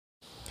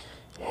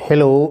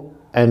Hello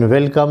and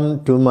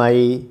welcome to my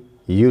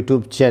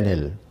YouTube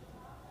channel.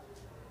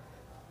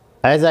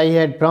 As I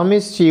had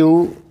promised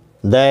you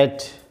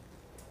that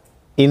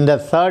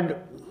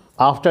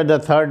after the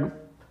third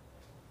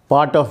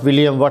part of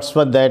William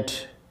Wordsworth,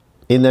 that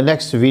in the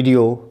next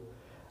video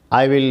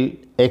I will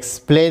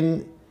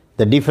explain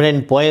the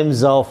different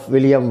poems of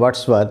William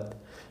Wordsworth.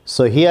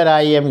 So here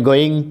I am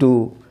going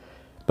to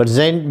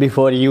present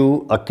before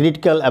you a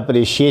critical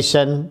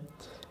appreciation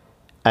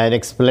and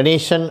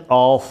explanation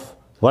of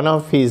one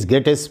of his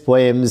greatest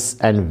poems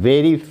and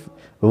very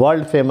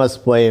world famous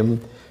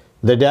poem,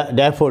 the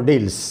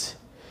Daffodils.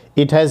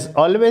 It has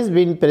always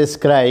been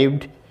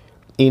prescribed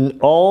in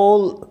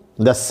all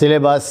the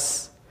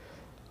syllabus,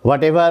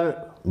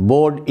 whatever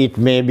board it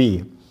may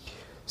be.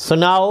 So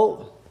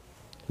now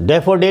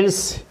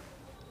Daffodils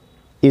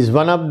is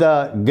one of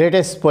the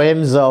greatest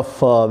poems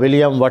of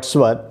William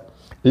Wordsworth.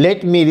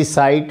 Let me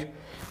recite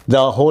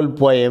the whole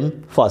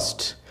poem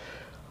first.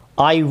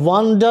 I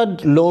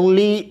wandered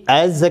lonely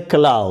as a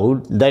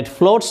cloud that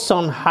floats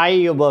on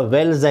high over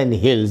vales and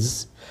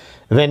hills,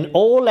 when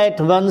all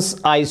at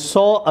once I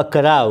saw a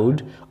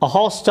crowd, a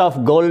host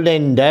of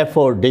golden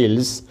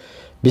daffodils,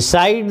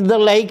 beside the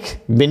lake,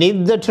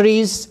 beneath the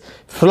trees,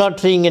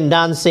 fluttering and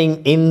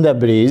dancing in the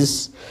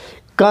breeze,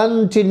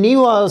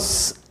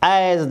 continuous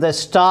as the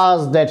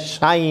stars that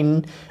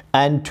shine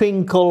and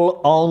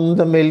twinkle on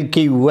the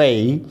Milky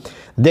Way.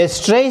 They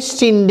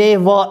stretched in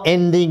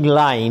never-ending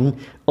line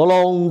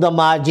along the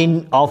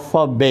margin of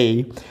a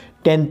bay.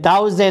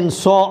 10,000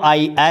 saw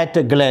I at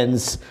a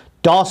glance,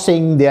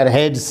 tossing their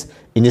heads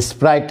in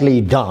sprightly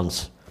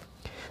dance.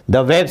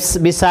 The waves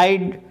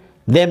beside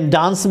them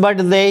danced,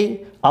 but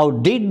they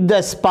outdid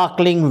the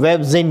sparkling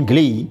waves in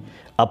glee.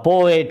 A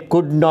poet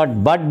could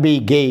not but be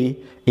gay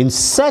in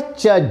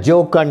such a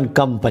jocund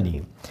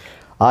company.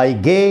 I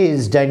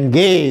gazed and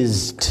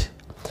gazed,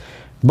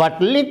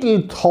 but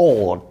little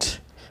thought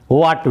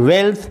what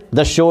wealth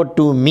the show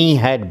to me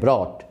had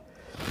brought.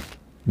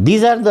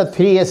 These are the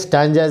three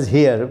stanzas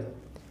here.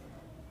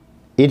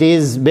 It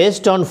is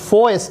based on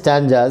 4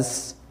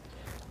 stanzas.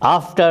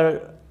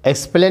 After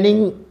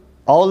explaining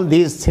all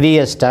these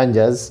 3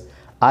 stanzas,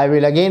 I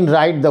will again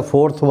write the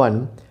 4th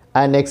one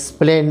and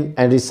explain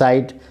and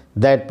recite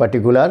that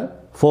particular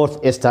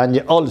 4th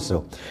stanza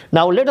also.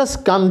 Now let us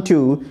come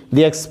to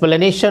the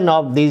explanation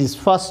of these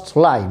first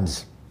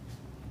lines.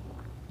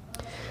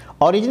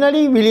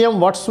 Originally, William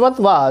Wordsworth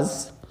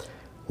was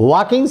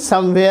walking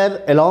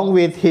somewhere along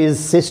with his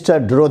sister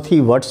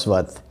Dorothy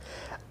Wordsworth,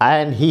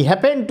 and he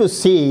happened to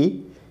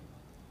see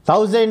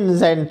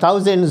thousands and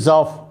thousands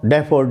of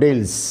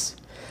daffodils.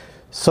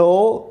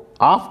 So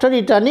after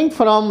returning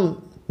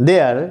from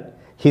there,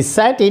 he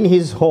sat in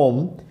his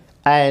home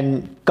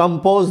and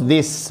composed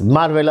this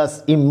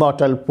marvelous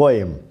immortal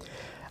poem.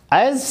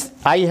 As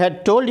I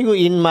had told you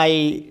in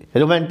my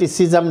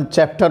Romanticism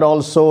chapter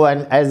also,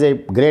 and as a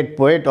great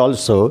poet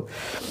also,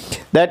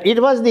 that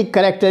it was the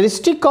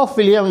characteristic of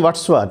William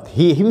Wordsworth.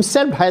 He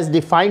himself has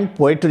defined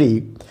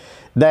poetry,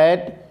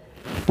 that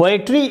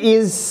poetry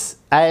is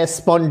a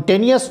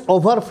spontaneous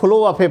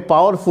overflow of a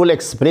powerful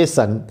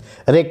expression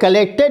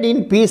recollected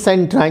in peace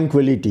and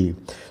tranquility.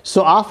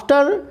 So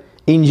after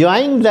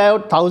enjoying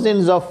the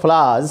thousands of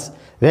flowers,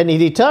 when he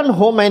returned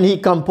home and he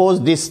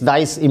composed this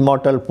nice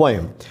immortal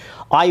poem.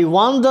 I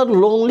wander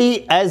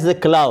lonely as a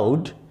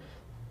cloud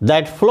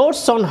that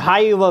floats on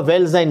high over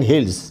vales and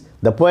hills.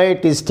 The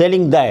poet is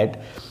telling that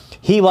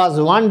he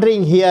was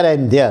wandering here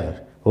and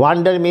there.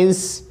 Wander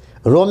means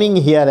roaming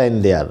here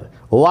and there,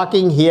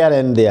 walking here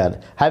and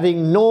there,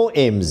 having no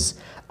aims.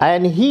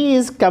 And he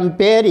is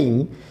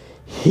comparing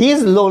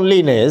his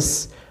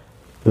loneliness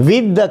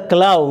with the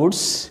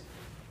clouds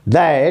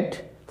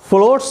that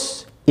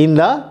floats in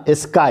the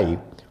sky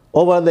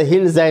over the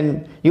hills.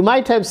 And you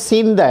might have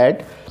seen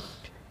that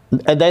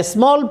the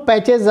small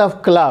patches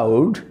of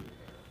cloud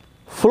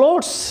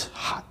floats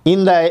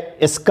in the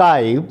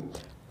sky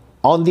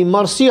on the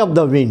mercy of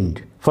the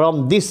wind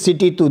from this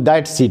city to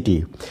that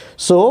city.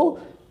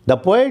 So the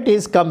poet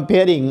is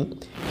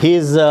comparing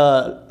his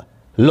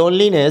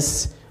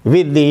loneliness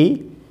with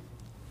the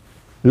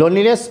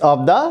loneliness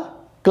of the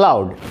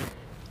cloud.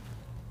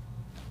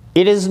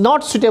 It is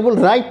not suitable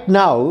right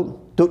now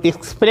to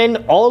explain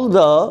all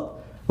the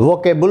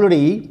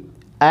vocabulary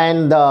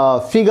and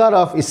the figure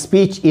of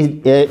speech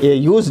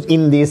used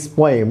in this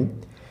poem.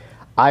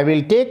 I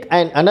will take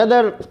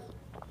another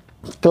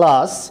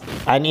class,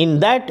 and in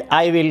that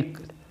I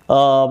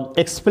will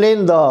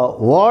explain the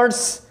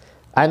words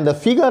and the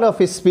figure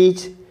of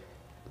speech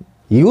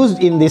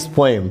used in this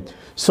poem.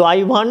 So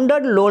I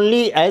wandered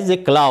lonely as a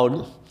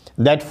cloud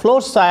that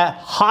floats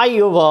high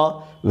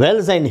over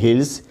vales and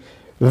hills,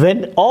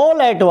 when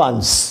all at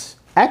once,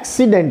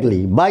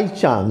 accidentally, by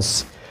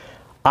chance,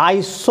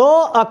 I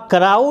saw a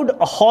crowd,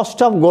 a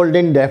host of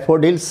golden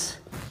daffodils.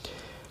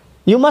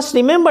 You must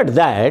remember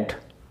that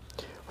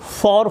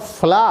for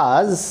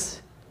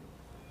flowers,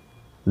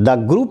 the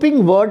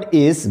grouping word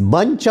is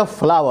bunch of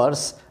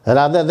flowers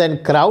rather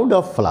than crowd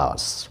of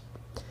flowers.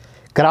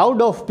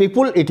 Crowd of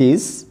people it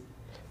is,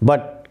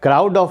 but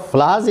crowd of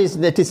flowers is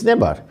that is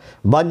never.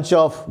 Bunch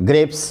of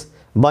grapes,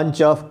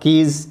 bunch of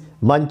keys,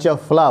 bunch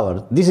of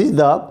flowers. This is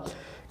the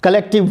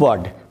collective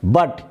word.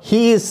 But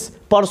he is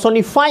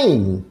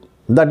personifying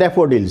the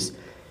daffodils.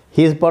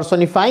 He is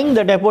personifying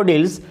the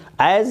daffodils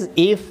as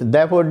if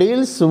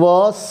daffodils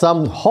were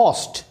some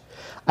host.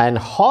 And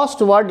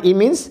host word it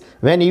means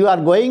when you are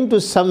going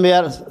to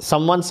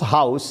someone's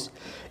house,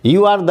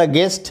 you are the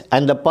guest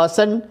and the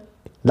person,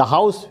 the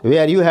house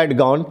where you had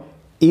gone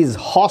is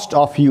host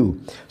of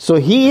you. So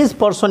he is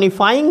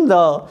personifying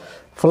the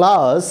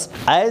flowers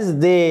as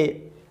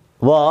they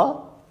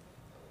were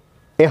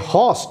a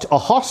host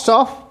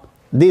of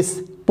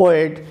this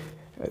poet,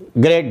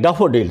 great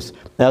daffodils.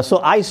 So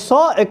I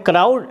saw a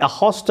crowd, a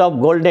host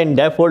of golden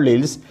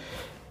daffodils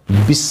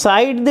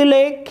beside the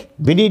lake,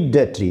 beneath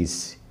the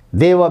trees.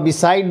 They were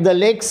beside the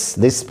lakes,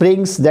 the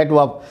springs that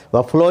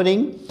were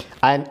flowing,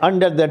 and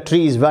under the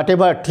trees,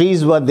 whatever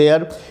trees were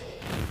there,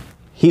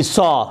 he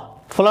saw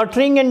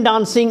fluttering and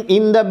dancing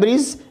in the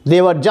breeze.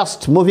 They were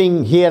just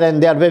moving here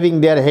and there,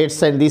 waving their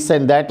heads and this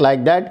and that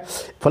like that,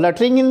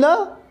 fluttering in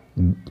the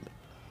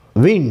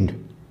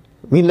wind.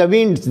 In the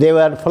wind, they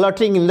were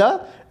fluttering in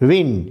the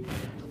wind.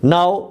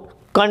 Now,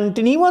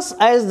 continuous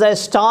as the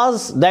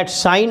stars that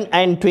shine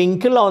and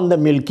twinkle on the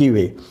Milky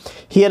Way.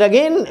 Here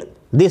again,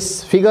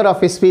 this figure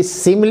of speech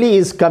simile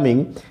is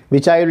coming,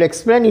 which I will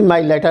explain in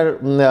my later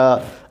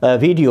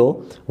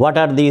video. What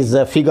are these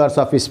figures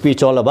of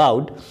speech all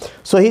about?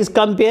 So he is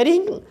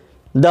comparing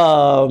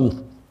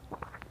the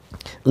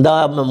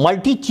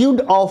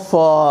multitude of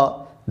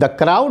the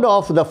crowd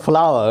of the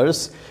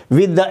flowers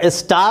with the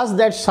stars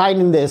that shine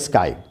in the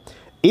sky.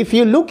 If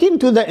you look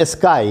into the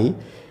sky,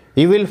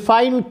 you will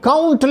find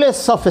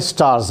countless of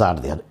stars are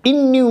there,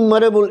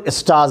 innumerable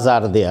stars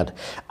are there,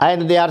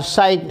 and they are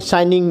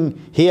shining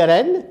here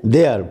and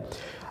there.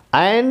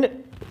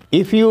 And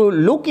if you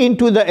look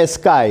into the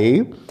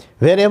sky,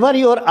 wherever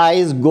your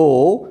eyes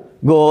goes,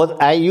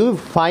 you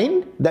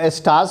find the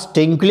stars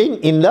twinkling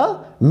in the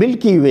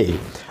Milky Way.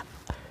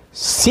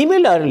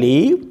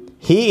 Similarly,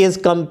 he is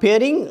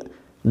comparing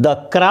the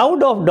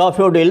crowd of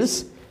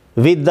daffodils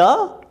with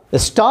the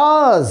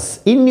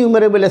stars,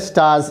 innumerable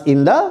stars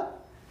in the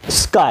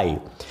sky.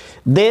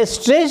 They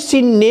stretched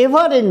in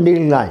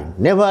never-ending line.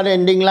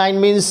 Never-ending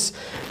line means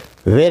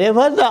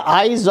wherever the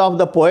eyes of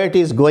the poet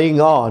is going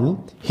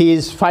on, he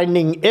is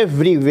finding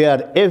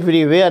everywhere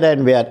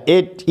and where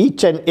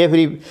each and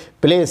every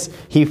place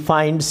he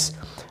finds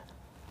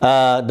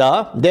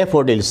the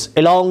daffodils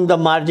along the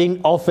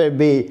margin of a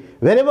bay.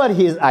 Wherever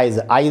his eyes,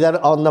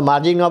 either on the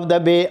margin of the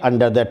bay,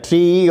 under the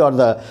tree, or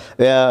the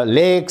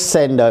lakes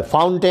and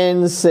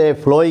fountains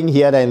flowing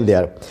here and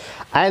there.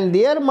 And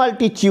their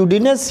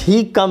multitudinous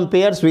he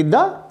compares with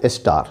the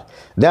star.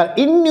 There are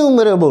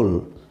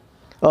innumerable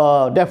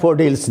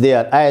daffodils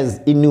there, as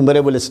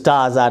innumerable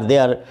stars are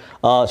there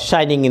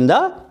shining in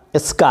the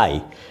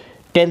sky.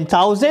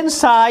 10,000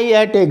 sigh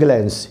at a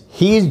glance.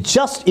 He is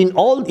just in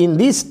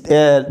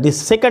this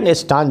second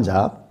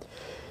stanza,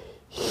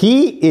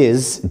 he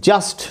is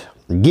just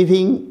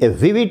giving a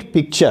vivid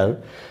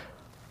picture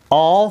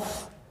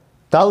of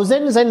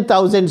thousands and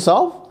thousands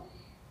of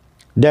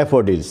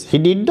daffodils. He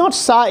did not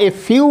saw a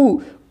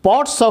few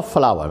pots of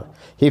flower.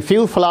 He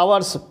few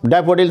flowers,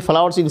 daffodil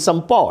flowers in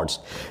some pots.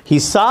 He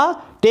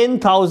saw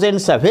 10,000.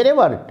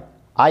 Wherever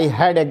I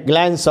had a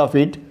glance of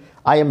it,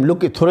 I am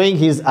throwing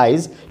his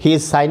eyes. He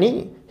is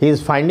finding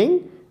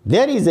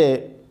there is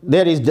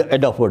the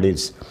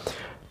daffodils,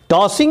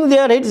 tossing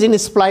their heads in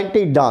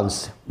splendid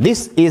dance.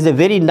 This is a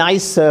very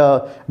nice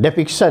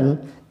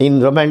depiction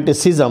in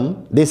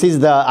romanticism. This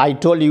is I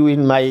told you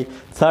in my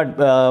third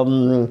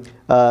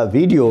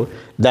video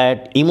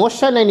that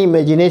emotion and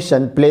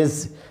imagination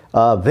plays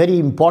a very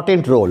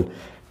important role.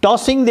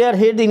 Tossing their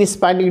head in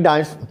splendid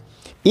dance.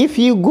 If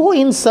you go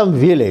in some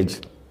village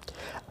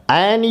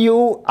and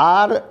you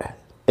are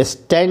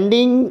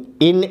standing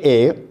in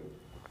a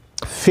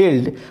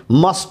field,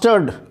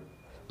 mustard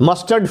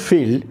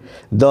field,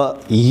 the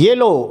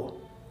yellow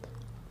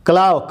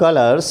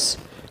colors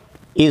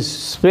is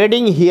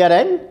spreading here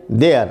and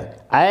there,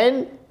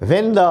 and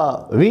when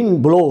the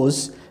wind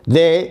blows,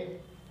 they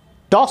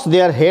toss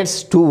their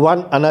heads to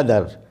one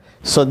another.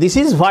 So this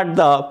is what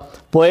the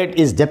poet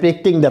is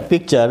depicting, the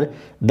picture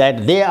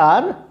that they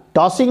are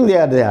tossing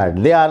their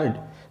they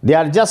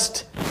are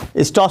just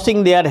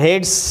tossing their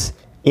heads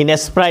in a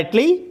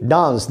sprightly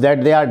dance,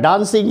 that they are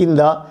dancing in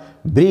the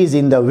breeze,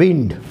 in the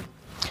wind.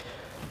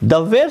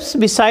 The waves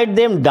beside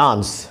them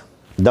dance.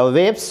 The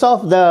waves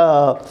of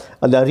the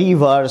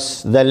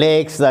rivers, the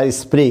lakes, the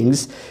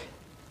springs,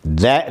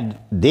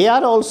 that they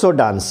are also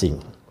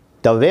dancing.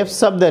 The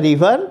waves of the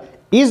river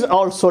is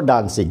also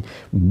dancing.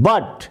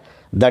 But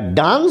the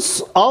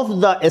dance of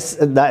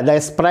the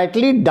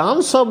sprightly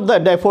dance of the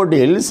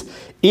daffodils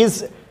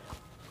is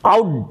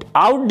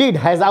outdid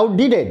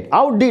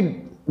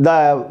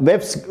the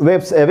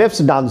waves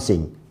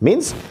dancing.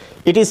 Means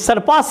it is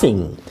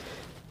surpassing.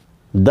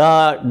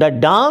 The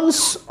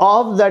dance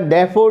of the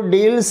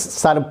daffodils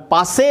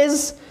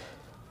surpasses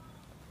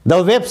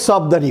the waves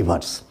of the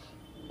rivers.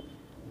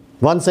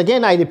 Once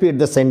again I repeat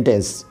the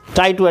sentence.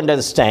 Try to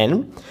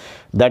understand.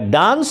 The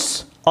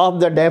dance of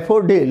the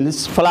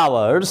daffodils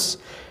flowers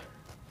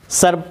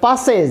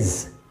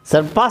surpasses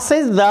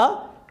the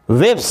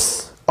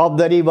waves of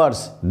the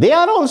rivers. They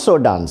are also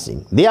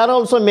dancing. They are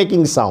also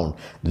making sound.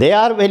 They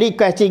are very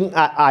catching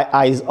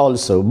eyes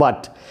also.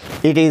 But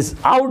it is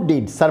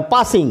outdid,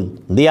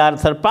 surpassing. They are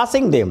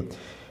surpassing them.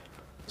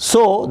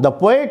 So the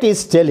poet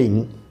is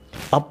telling,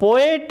 a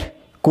poet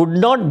could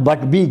not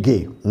but be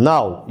gay.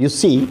 Now you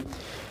see,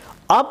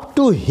 up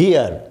to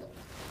here,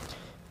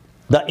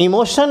 the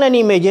emotion and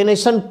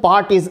imagination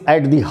part is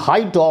at the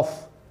height of,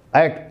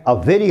 at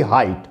a very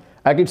height,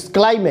 at its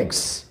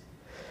climax.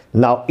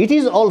 Now it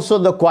is also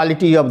the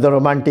quality of the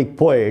romantic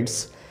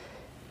poets.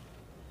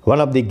 One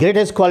of the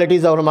greatest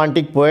qualities of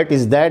romantic poet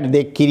is that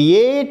they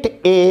create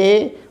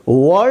a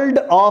world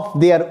of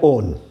their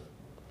own.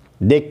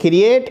 They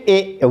create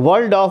a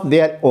world of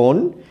their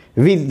own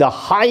with the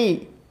high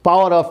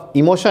power of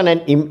emotion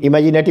and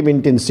imaginative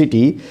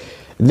intensity.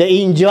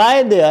 They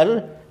enjoy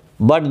there,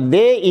 but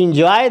they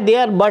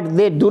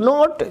do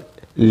not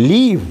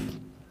leave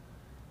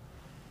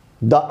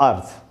the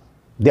earth.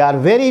 They are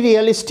very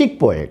realistic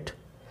poet.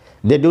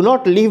 They do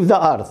not leave the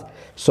earth.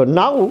 So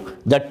now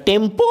the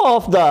tempo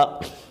of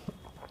the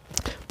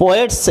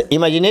poet's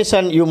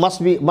imagination, you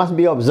must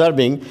be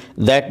observing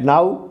that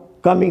now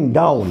coming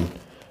down.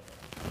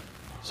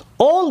 So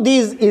all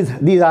these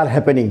are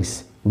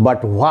happenings.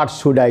 But what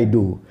should I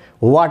do?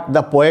 What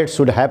the poet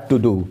should have to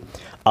do?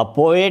 A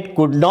poet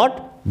could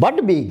not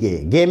but be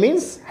gay. Gay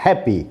means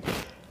happy.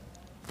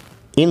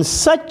 In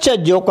such a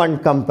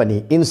jocund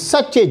company, in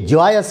such a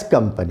joyous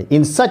company,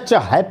 in such a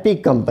happy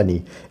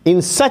company,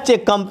 in such a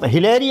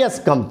hilarious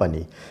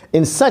company,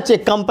 in such a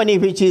company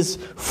which is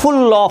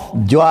full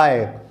of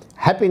joy,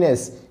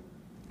 happiness,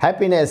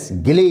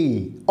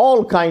 glee,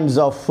 all kinds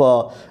of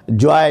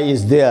joy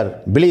is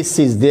there, bliss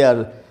is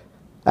there,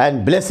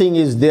 and blessing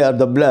is there,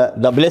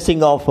 the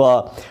blessing of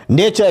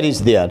nature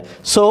is there.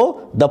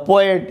 So the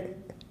poet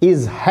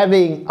is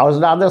having, or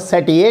rather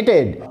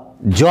satiated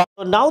joy.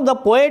 So now the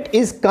poet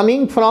is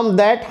coming from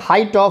that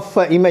height of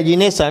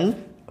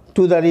imagination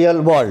to the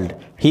real world.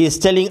 He is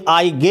telling,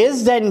 I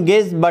gazed and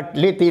gazed but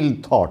little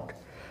thought.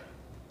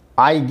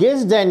 I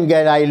gazed and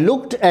gazed, I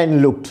looked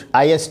and looked,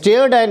 I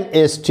stared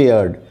and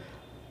stared.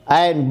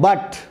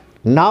 But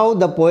now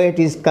the poet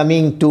is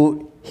coming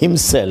to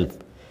himself.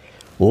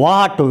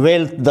 What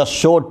wealth the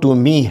show to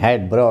me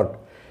had brought.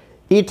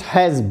 It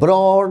has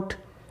brought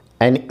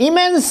an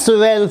immense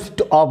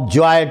wealth of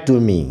joy to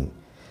me.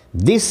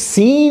 This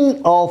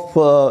scene of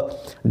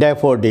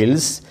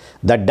daffodils,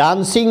 the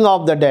dancing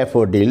of the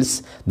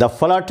daffodils, the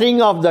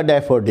fluttering of the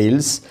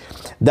daffodils,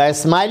 the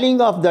smiling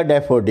of the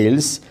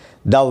daffodils,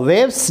 the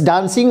waves,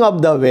 dancing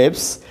of the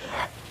waves,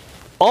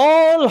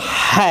 all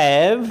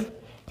have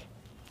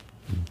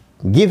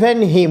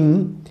given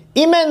him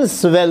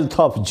immense wealth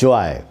of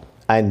joy.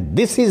 And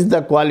this is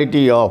the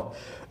quality of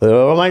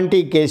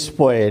romantic age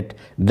poet,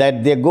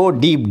 that they go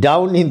deep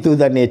down into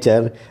the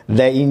nature,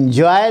 they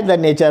enjoy the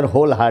nature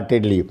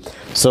wholeheartedly.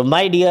 So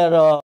my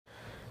dear,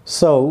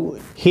 so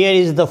here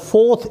is the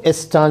fourth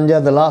stanza,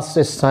 the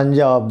last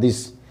stanza of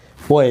this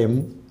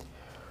poem.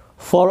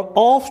 For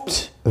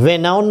oft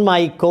when on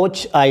my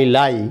couch I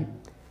lie,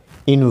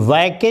 in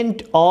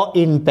vacant or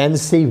in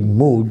pensive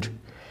mood,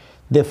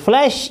 they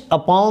flash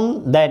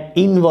upon that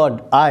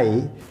inward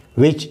eye,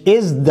 which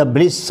is the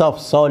bliss of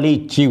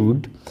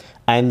solitude,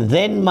 and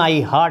then my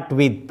heart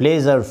with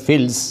pleasure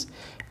fills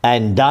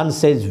and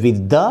dances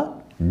with the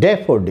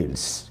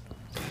daffodils.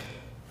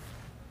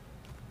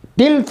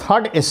 Till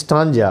third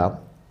stanza,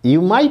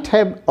 you might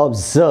have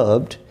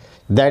observed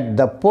that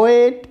the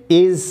poet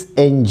is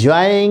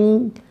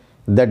enjoying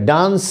the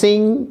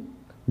dancing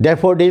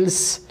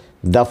daffodils,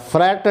 the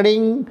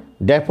fluttering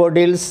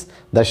daffodils,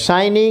 the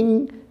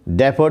shining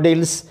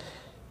daffodils,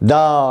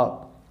 the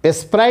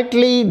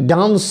sprightly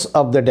dance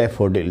of the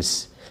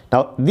daffodils.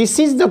 Now, this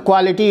is the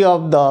quality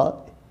of the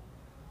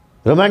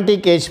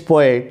romantic age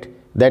poet,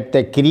 that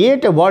they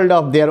create a world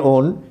of their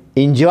own,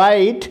 enjoy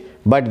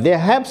it, but they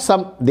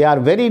are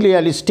very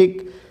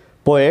realistic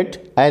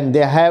poet, and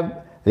they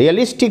have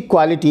realistic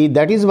quality.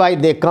 That is why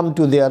they come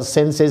to their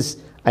senses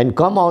and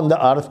come on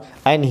the earth.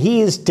 And he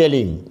is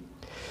telling,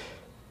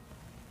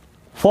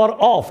 for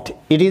oft,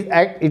 it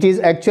is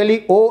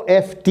actually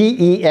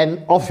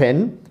O-F-T-E-N,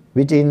 often,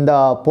 which in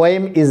the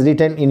poem is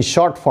written in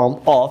short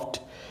form,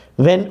 oft.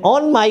 When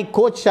on my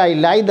couch I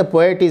lie, the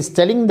poet is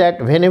telling that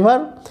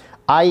whenever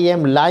I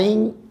am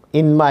lying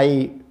in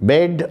my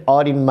bed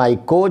or in my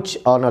coach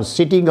or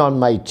sitting on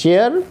my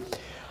chair,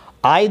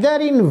 either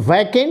in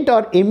vacant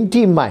or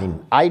empty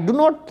mind, I do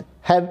not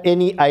have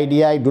any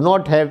idea, I do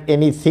not have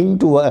anything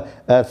to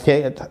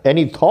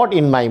any thought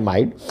in my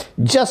mind,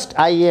 just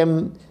I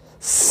am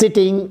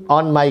sitting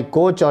on my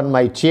couch, on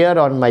my chair,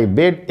 on my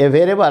bed,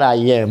 wherever I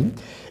am,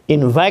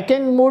 in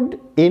vacant mood,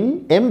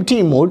 in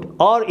empty mood,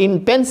 or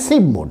in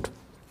pensive mood,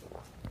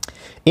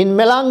 in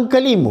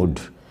melancholy mood,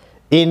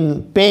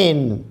 in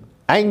pain,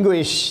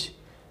 anguish,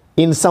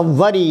 in some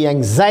worry,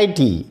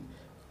 anxiety,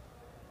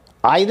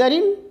 either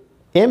in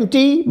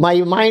empty,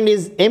 my mind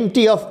is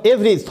empty of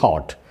every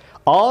thought,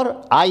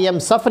 or I am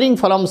suffering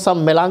from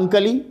some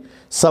melancholy,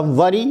 some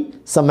worry,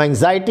 some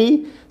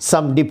anxiety,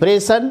 some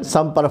depression,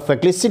 some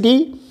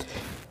perplexity,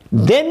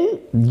 then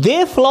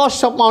they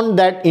flash upon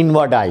that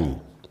inward eye.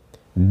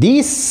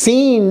 This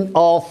scene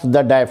of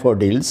the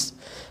daffodils,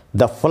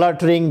 the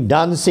fluttering,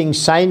 dancing,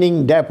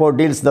 shining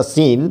daffodils, the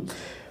scene,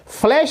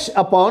 flash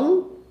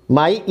upon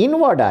my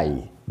inward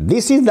eye.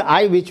 This is the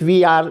eye which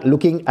we are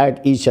looking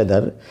at each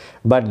other,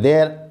 but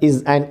there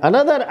is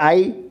another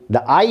eye,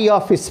 the eye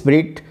of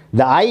spirit,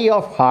 the eye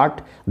of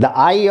heart, the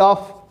eye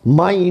of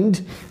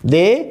mind.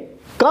 They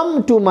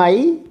come to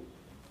my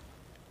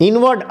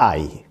inward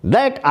eye,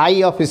 that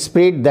eye of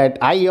spirit, that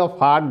eye of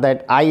heart,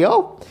 that eye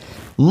of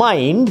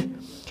mind.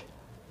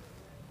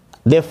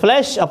 They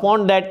flash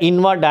upon that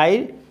inward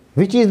eye,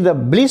 which is the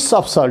bliss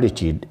of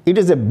solitude. It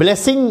is a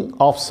blessing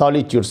of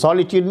solitude.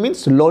 Solitude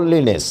means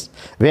loneliness.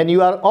 When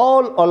you are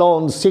all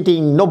alone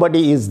sitting,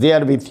 nobody is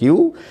there with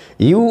you.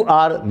 You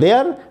are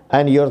there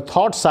and your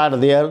thoughts are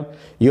there,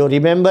 your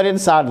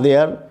remembrance are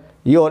there,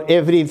 your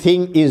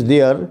everything is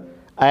there,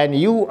 and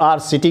you are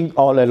sitting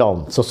all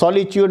alone. So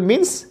solitude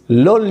means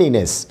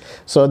loneliness.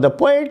 So the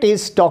poet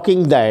is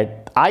talking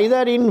that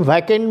either in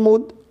vacant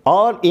mood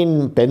or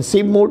in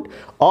pensive mood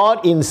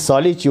or in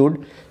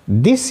solitude,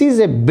 this is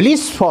a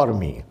bliss for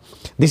me.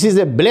 This is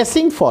a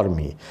blessing for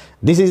me.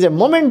 This is a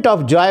moment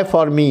of joy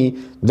for me,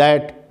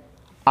 that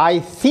I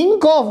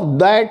think of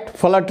that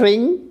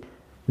fluttering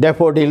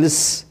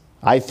daffodils,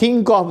 I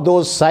think of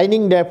those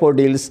shining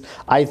daffodils,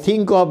 I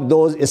think of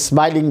those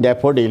smiling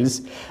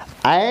daffodils,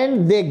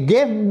 and they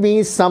give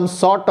me some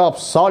sort of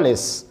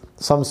solace,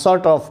 some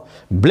sort of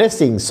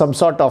blessing, some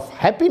sort of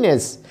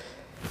happiness.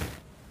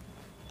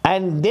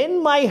 And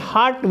then my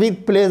heart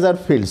with pleasure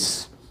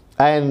fills.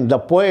 And the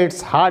poet's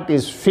heart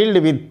is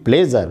filled with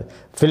pleasure,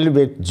 filled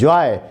with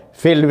joy,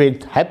 filled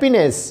with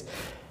happiness.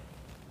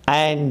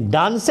 And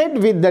danced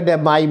with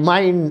my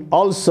mind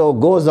also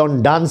goes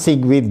on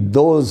dancing with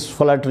those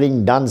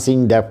fluttering,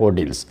 dancing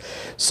daffodils.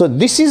 So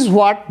this is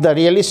what the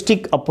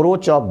realistic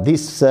approach of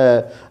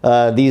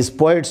these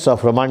poets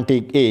of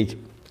romantic age.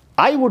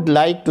 I would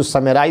like to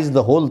summarize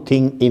the whole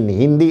thing in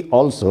Hindi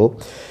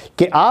also,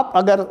 कि आप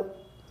अगर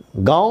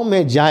गांव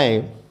में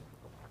जाएं,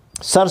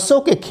 सरसों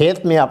के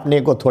खेत में अपने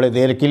को थोड़े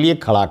देर के लिए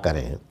खड़ा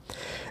करें,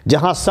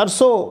 जहां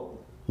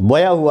सरसों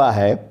बोया हुआ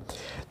है,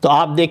 तो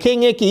आप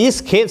देखेंगे कि इस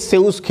खेत से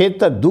उस खेत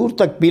तक दूर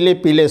तक पीले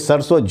पीले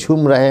सरसों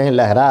झूम रहे हैं,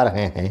 लहरा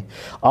रहे हैं,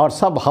 और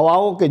सब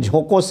हवाओं के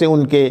झोंकों से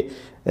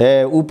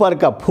उनके ऊपर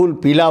का फूल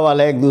पीला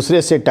वाला एक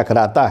दूसरे से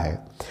टकराता है।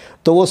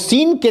 तो वो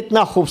सीन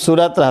कितना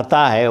खूबसूरत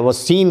रहता है, वो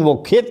सीन, वो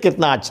खेत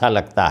कितना अच्छा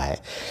लगता है।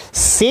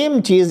 सेम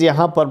चीज़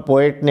यहाँ पर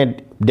पोएट ने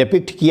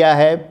डिपिक्ट किया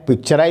है,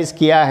 पिक्चराइज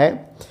किया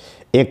है।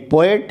 एक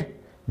पोएट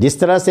जिस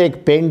तरह से एक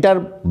पेंटर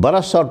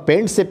ब्रश और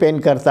पेंट से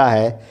पेंट करता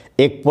है,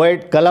 एक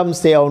पोएट कलम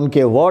से और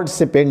उनके वर्ड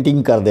से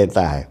पेंटिंग कर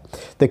देता है।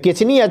 तो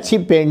कितनी अच्छी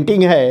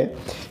पेंटिंग है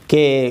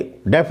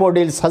कि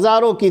डैफोडिल्स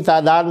हज़ारों की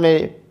तादाद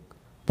में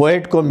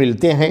पोएट को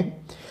मिलते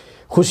हैं,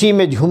 खुशी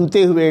में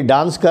झूमते हुए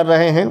डांस कर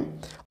रहे हैं,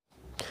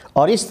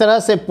 और इस तरह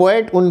से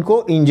पोएट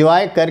उनको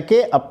इंजॉय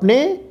करके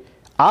अपने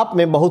आप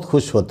में बहुत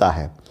खुश होता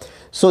है।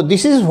 So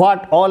this is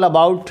what all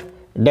about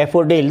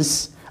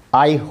daffodils.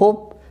 I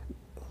hope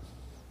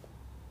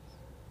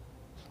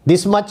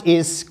this much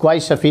is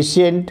quite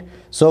sufficient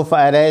so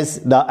far as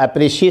the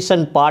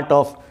appreciation part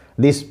of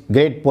this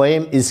great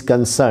poem is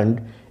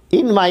concerned.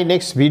 In my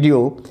next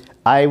video,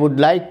 I would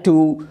like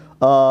to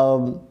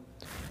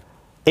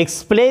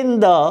explain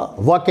the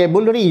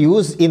vocabulary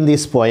used in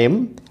this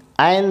poem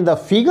and the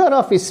figure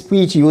of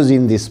speech used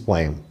in this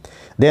poem.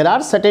 There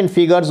are certain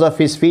figures of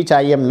speech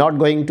I am not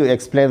going to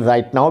explain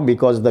right now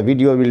because the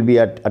video will be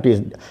at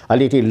least a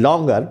little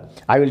longer.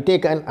 I will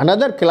take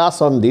another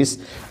class on this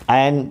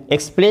and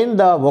explain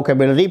the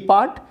vocabulary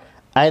part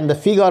and the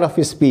figure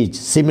of speech,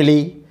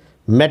 simile,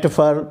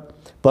 metaphor,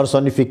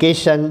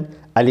 personification,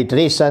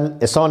 alliteration,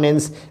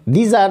 assonance.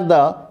 These are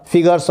the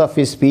figures of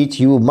speech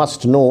you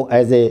must know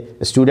as a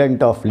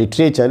student of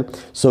literature.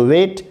 So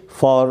wait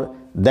for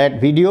that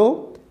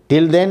video.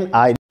 Till then,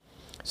 I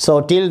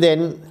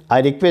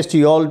request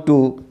you all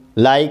to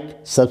like,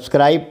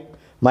 subscribe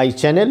my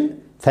channel.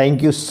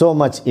 Thank you so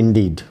much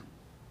indeed.